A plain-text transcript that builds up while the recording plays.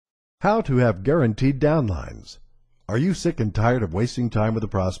How to have guaranteed downlines. Are you sick and tired of wasting time with a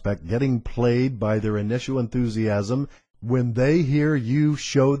prospect, getting played by their initial enthusiasm when they hear you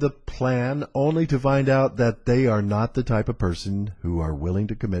show the plan, only to find out that they are not the type of person who are willing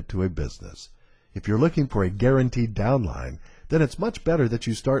to commit to a business? If you're looking for a guaranteed downline, then it's much better that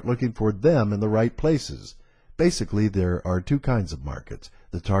you start looking for them in the right places. Basically, there are two kinds of markets,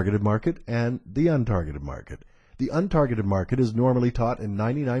 the targeted market and the untargeted market. The untargeted market is normally taught in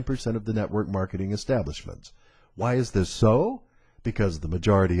 99% of the network marketing establishments. Why is this so? Because the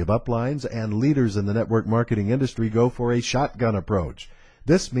majority of uplines and leaders in the network marketing industry go for a shotgun approach.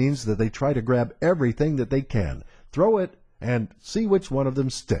 This means that they try to grab everything that they can, throw it, and see which one of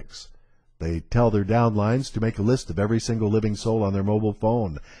them sticks. They tell their downlines to make a list of every single living soul on their mobile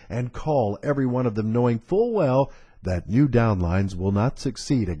phone and call every one of them, knowing full well that new downlines will not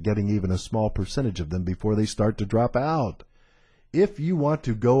succeed at getting even a small percentage of them before they start to drop out. If you want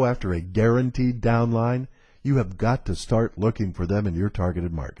to go after a guaranteed downline, you have got to start looking for them in your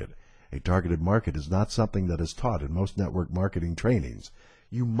targeted market. A targeted market is not something that is taught in most network marketing trainings.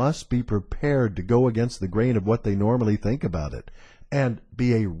 You must be prepared to go against the grain of what they normally think about it and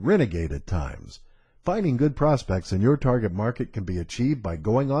be a renegade at times. Finding good prospects in your target market can be achieved by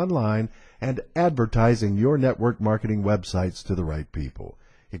going online and advertising your network marketing websites to the right people.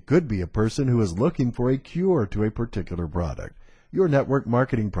 It could be a person who is looking for a cure to a particular product. Your network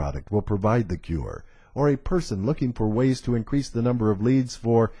marketing product will provide the cure. Or a person looking for ways to increase the number of leads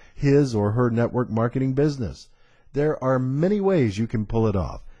for his or her network marketing business. There are many ways you can pull it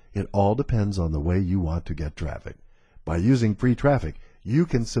off. It all depends on the way you want to get traffic. By using free traffic, you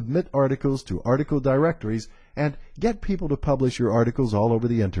can submit articles to article directories and get people to publish your articles all over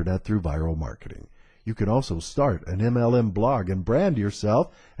the internet through viral marketing. You can also start an MLM blog and brand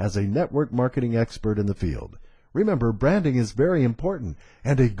yourself as a network marketing expert in the field. Remember, branding is very important,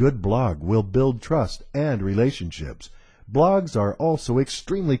 and a good blog will build trust and relationships. Blogs are also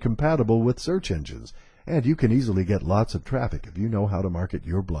extremely compatible with search engines, and you can easily get lots of traffic if you know how to market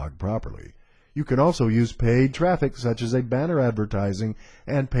your blog properly. You can also use paid traffic such as a banner advertising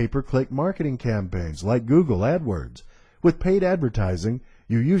and pay-per-click marketing campaigns like Google AdWords. With paid advertising,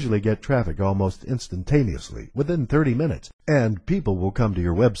 you usually get traffic almost instantaneously, within 30 minutes, and people will come to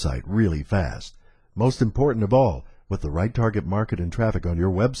your website really fast. Most important of all, with the right target market and traffic on your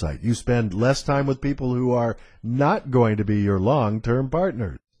website, you spend less time with people who are not going to be your long-term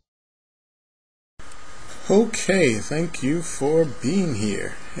partners. Okay, thank you for being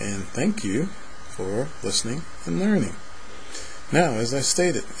here, and thank you for listening and learning. Now, as I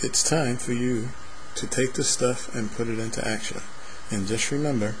stated, it's time for you to take this stuff and put it into action. And just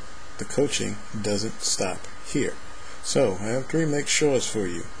remember, the coaching doesn't stop here. So, I have 3 make sures for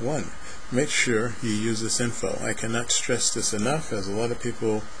you. 1, make sure you use this info. I cannot stress this enough, as a lot of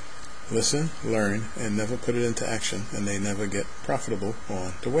people listen, learn, and never put it into action, and they never get profitable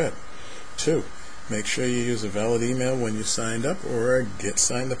on the web. 2, make sure you use a valid email when you signed up or get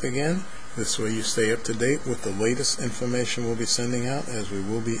signed up again. This way you stay up to date with the latest information we'll be sending out, as we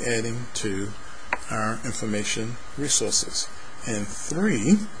will be adding to our information resources. And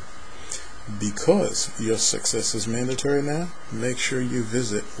 3, because your success is mandatory now, make sure you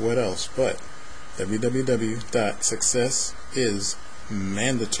visit what else but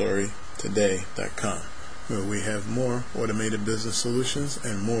www.successismandatorytoday.com, where we have more automated business solutions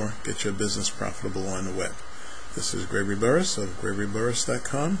and more get your business profitable on the web. This is Gregory Burris of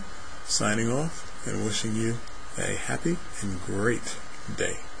GregoryBurris.com, signing off and wishing you a happy and great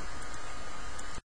day.